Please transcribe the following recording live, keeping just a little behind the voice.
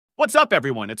What's up,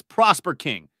 everyone? It's Prosper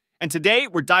King, and today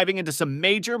we're diving into some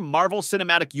major Marvel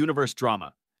Cinematic Universe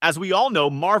drama. As we all know,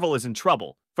 Marvel is in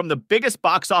trouble. From the biggest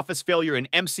box office failure in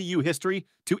MCU history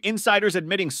to insiders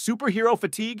admitting superhero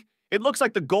fatigue, it looks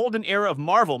like the golden era of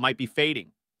Marvel might be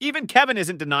fading. Even Kevin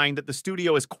isn't denying that the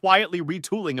studio is quietly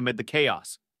retooling amid the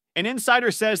chaos. An insider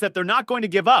says that they're not going to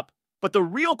give up, but the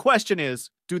real question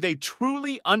is, do they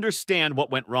truly understand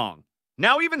what went wrong?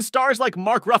 Now even stars like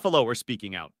Mark Ruffalo are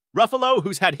speaking out. Ruffalo,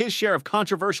 who's had his share of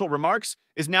controversial remarks,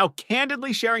 is now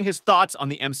candidly sharing his thoughts on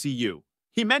the MCU.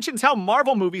 He mentions how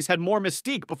Marvel movies had more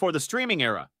mystique before the streaming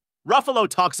era. Ruffalo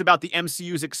talks about the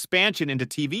MCU's expansion into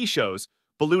TV shows,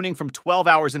 ballooning from 12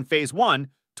 hours in Phase 1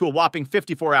 to a whopping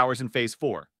 54 hours in Phase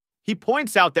 4. He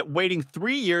points out that waiting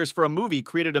 3 years for a movie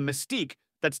created a mystique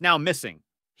that's now missing.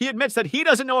 He admits that he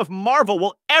doesn't know if Marvel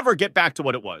will ever get back to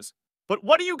what it was. But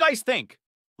what do you guys think?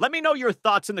 Let me know your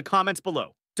thoughts in the comments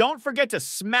below. Don't forget to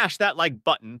smash that like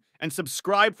button and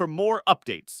subscribe for more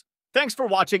updates. Thanks for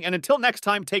watching, and until next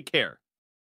time, take care.